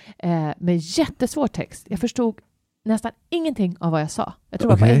föreläsningssalen med jättesvår text. Jag förstod nästan ingenting av vad jag sa. Jag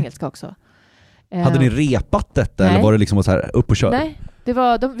tror det var på engelska också. Hade ni repat detta eller var det liksom så här upp och kör? Nej,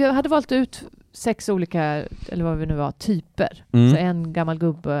 vi hade valt ut 6 olika, eller vad vi nu var, typer. Så en gammal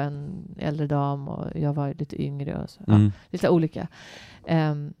gubbe, en äldre dam och jag var lite yngre och så. Lite olika.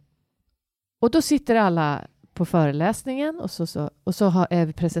 Och då sitter alla på föreläsningen och så är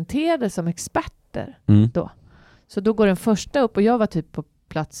vi presenterade som experter då. Så då går den första upp och jag var typ på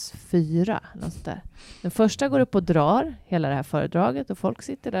plats 4. Där. Den första går upp och drar hela det här föredraget och folk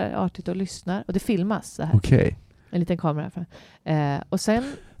sitter där artigt och lyssnar och det filmas så här. Okej. En liten kamera här. Och sen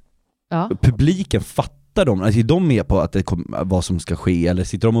publiken fattar de? Alltså, är de med på att vad som ska ske eller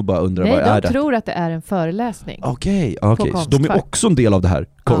sitter de och bara undrar vad är det? Nej, de tror att det är en föreläsning. Okej. Så de är också en del av det här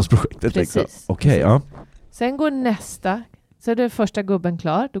konstprojektet. Precis. Okej, ja. Sen går nästa, så är det första gubben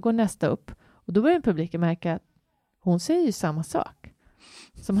klar, då går nästa upp och då börjar publiken märka att hon säger ju samma sak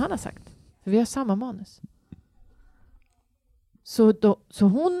som han har sagt. För vi har samma manus. Så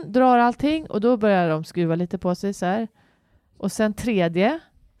hon drar allting och då börjar de skruva lite på sig så här. Och sen tredje,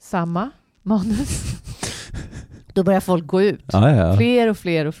 samma manus. Då börjar folk gå ut. Ja. Fler och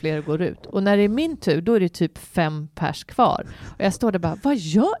fler går ut. Och när det är min tur, då är det typ 5 pers kvar. Och jag står där bara, vad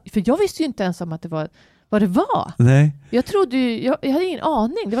gör? För jag visste ju inte ens om att det var vad det var. Nej. Jag trodde ju, jag hade ingen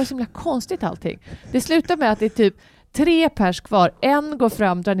aning. Det var så himla konstigt allting. Det slutar med att det är typ 3 pers kvar. En går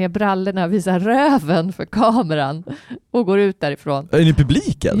fram, drar ner brallorna och visar röven för kameran och går ut därifrån. Är ni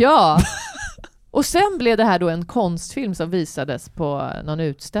publiken? Ja. Och sen blev det här då en konstfilm som visades på någon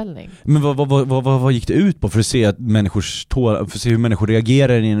utställning. Men vad gick det ut på för att se att för att se hur människor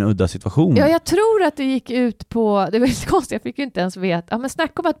reagerar i en udda situation? Ja, jag tror att det gick ut på, det var lite konstigt, jag fick ju inte ens veta, ja men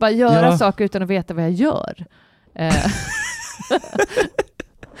snacka om att bara göra saker utan att veta vad jag gör.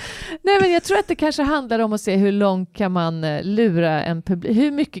 Nej, men jag tror att det kanske handlar om att se hur långt kan man lura en publik,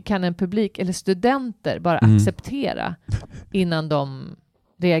 hur mycket kan en publik eller studenter bara acceptera innan de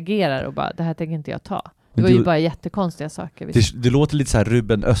reagerar och bara, det här tänker inte jag ta. Det var ju bara jättekonstiga saker. Det låter lite så här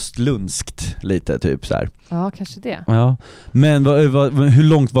Ruben Östlundskt lite typ så här. Ja, kanske det. Ja. Men hur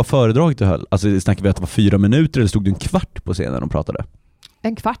långt var föredraget du höll? Alltså snackar vi att det var 4 minuter eller stod du en kvart på scenen och pratade?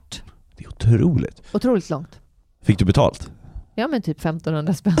 En kvart. Det är otroligt. Otroligt långt. Fick du betalt? Ja, men typ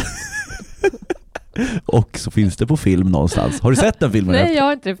 1500 spänn. Och så finns det på film någonstans. Har du sett den filmen? Nej, jag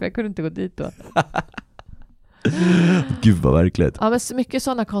har inte det, för jag kunde inte gå dit då. Gud vad verkligt. Ja, men så mycket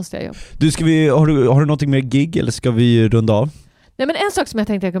sådana konstiga jobb. Du, har du någonting mer gig eller ska vi runda av? Nej, men en sak som jag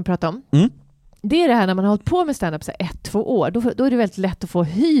tänkte jag kunde prata om. Det är det här när man har hållit på med stand-up så 1-2 år. Då är det väldigt lätt att få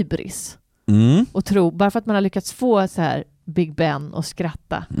hybris. Och tro, bara för att man har lyckats få så här Big Ben och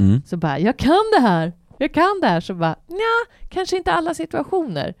skratta. Så bara, jag kan det här. Så bara, ja, kanske inte alla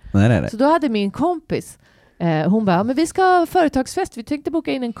situationer. Nej. Så då hade min kompis, hon bara, men vi ska ha företagsfest. Vi tänkte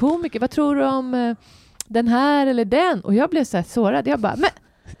boka in en komiker. Vad tror du om den här eller den? Och jag blev så här sårad. Jag bara, men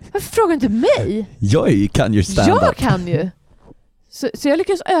varför frågar du inte mig? Jag kan ju stand-up. Jag kan ju. Så jag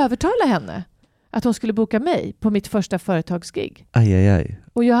lyckades övertala henne att hon skulle boka mig på mitt första företagsgig. Aj.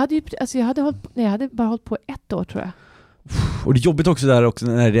 Och jag hade bara hållit på 1 år tror jag. Och det är jobbigt också där också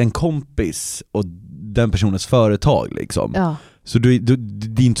när det är en kompis och den personens företag liksom. Ja. Så det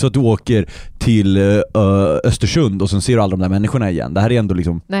är inte så att du åker till Östersund och sen ser du alla de där människorna igen. Det här är ändå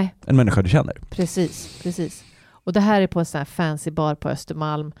liksom en människa du känner. Precis. Och det här är på en sån här fancy bar på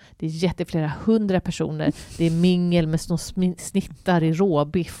Östermalm. Det är jätteflera 100 personer. Det är mingel med snittar i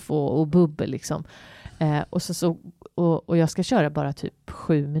råbiff och bubbel liksom. Och jag ska köra bara typ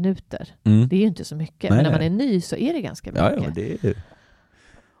 7 minuter. Det är ju inte så mycket. Men när man är ny så är det ganska mycket. Ja, det är...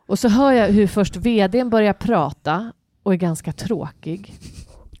 Och så hör jag hur först vdn börjar prata och är ganska tråkig.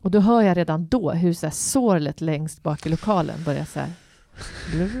 Och då hör jag redan då hur så här sorlet längst bak i lokalen börjar så här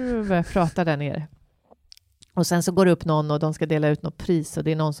börjar prata där nere. Och sen så går det upp någon och de ska dela ut något pris och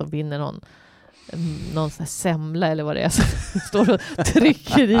det är någon som vinner någon sån här semla eller vad det är som står och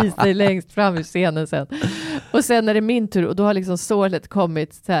trycker i sig längst fram i scenen sen. Och sen är det min tur och då har liksom sorlet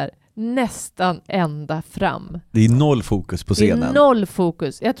kommit så här nästan ända fram. Det är 0 fokus på scenen. Det är 0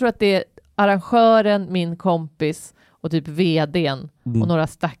 fokus. Jag tror att det är arrangören, min kompis och typ vdn och några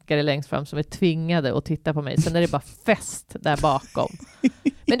stackare längst fram som är tvingade att titta på mig. Sen är det bara fest där bakom.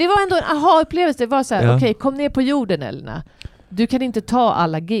 Men det var ändå en aha-upplevelse. Det var så här, okej, kom ner på jorden Elina. Du kan inte ta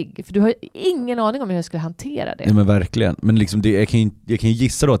alla gig, för du har ingen aning om hur jag skulle hantera det. Ja, men verkligen. Men liksom jag kan ju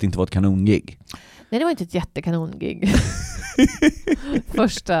gissa då att det inte var ett kanongig. Nej, det var inte ett jättekanongig.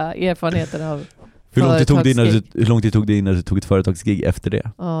 Första erfarenheten av hur lång tid tog det innan du tog ett företagsgig efter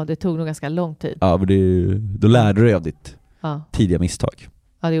det? Ja, det tog nog ganska lång tid. Ja, men då lärde du dig av ditt tidiga misstag.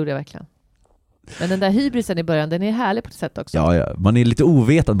 Ja, det gjorde jag verkligen. Men den där hybrisen i början, den är härlig på ett sätt också. Ja. Man är lite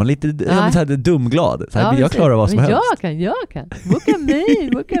ovetad, man är lite så här dumglad. Så här, jag klarar vad som helst. Jag kan.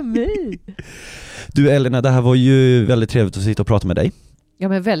 Boka mig. Du Elina, det här var ju väldigt trevligt att sitta och prata med dig. Ja,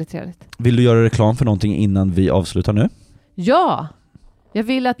 men väldigt trevligt. Vill du göra reklam för någonting innan vi avslutar nu? Ja, jag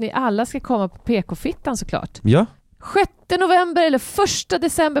vill att ni alla ska komma på PK-fittan såklart. Ja. 6 november eller 1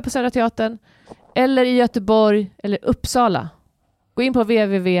 december på Södra Teatern. Eller i Göteborg eller Uppsala. Gå in på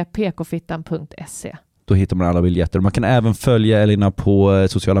www.pkfittan.se. Då hittar man alla biljetter. Man kan även följa Elina på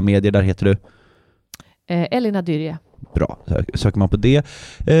sociala medier. Där heter du? Elina Dyrje. Bra, söker man på det.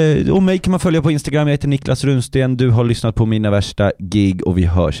 Och mig kan man följa på Instagram. Jag heter Niklas Runsten. Du har lyssnat på mina värsta gig och vi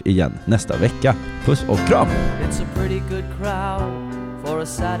hörs igen nästa vecka. Puss och kram! It's a pretty good crowd for a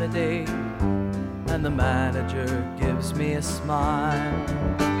Saturday, and the manager gives me a smile,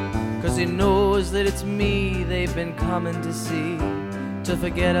 'cause he knows that it's me they've been coming to see, to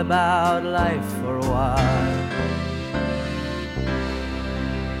forget about life for a while.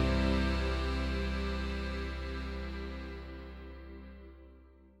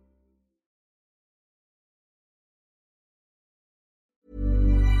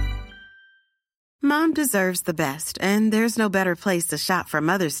 Mom deserves the best, and there's no better place to shop for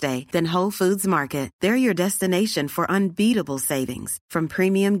Mother's Day than Whole Foods Market. They're your destination for unbeatable savings, from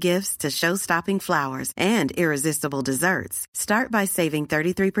premium gifts to show-stopping flowers and irresistible desserts. Start by saving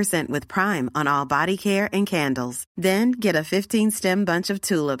 33% with Prime on all body care and candles. Then get a 15-stem bunch of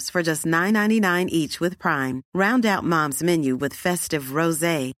tulips for just $9.99 each with Prime. Round out Mom's menu with festive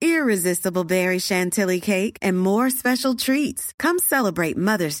rosé, irresistible berry chantilly cake, and more special treats. Come celebrate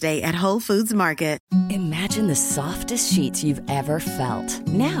Mother's Day at Whole Foods Market. Imagine the softest sheets you've ever felt.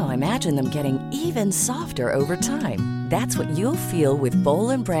 Now imagine them getting even softer over time. That's what you'll feel with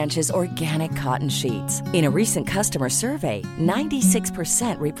Boll & Branch's organic cotton sheets. In a recent customer survey,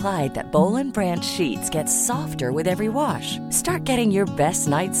 96% replied that Boll & Branch sheets get softer with every wash. Start getting your best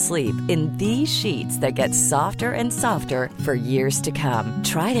night's sleep in these sheets that get softer and softer for years to come.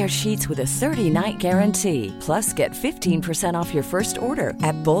 Try their sheets with a 30-night guarantee. Plus, get 15% off your first order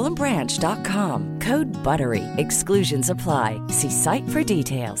at bollandbranch.com. Code BUTTERY. Exclusions apply. See site for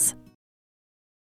details.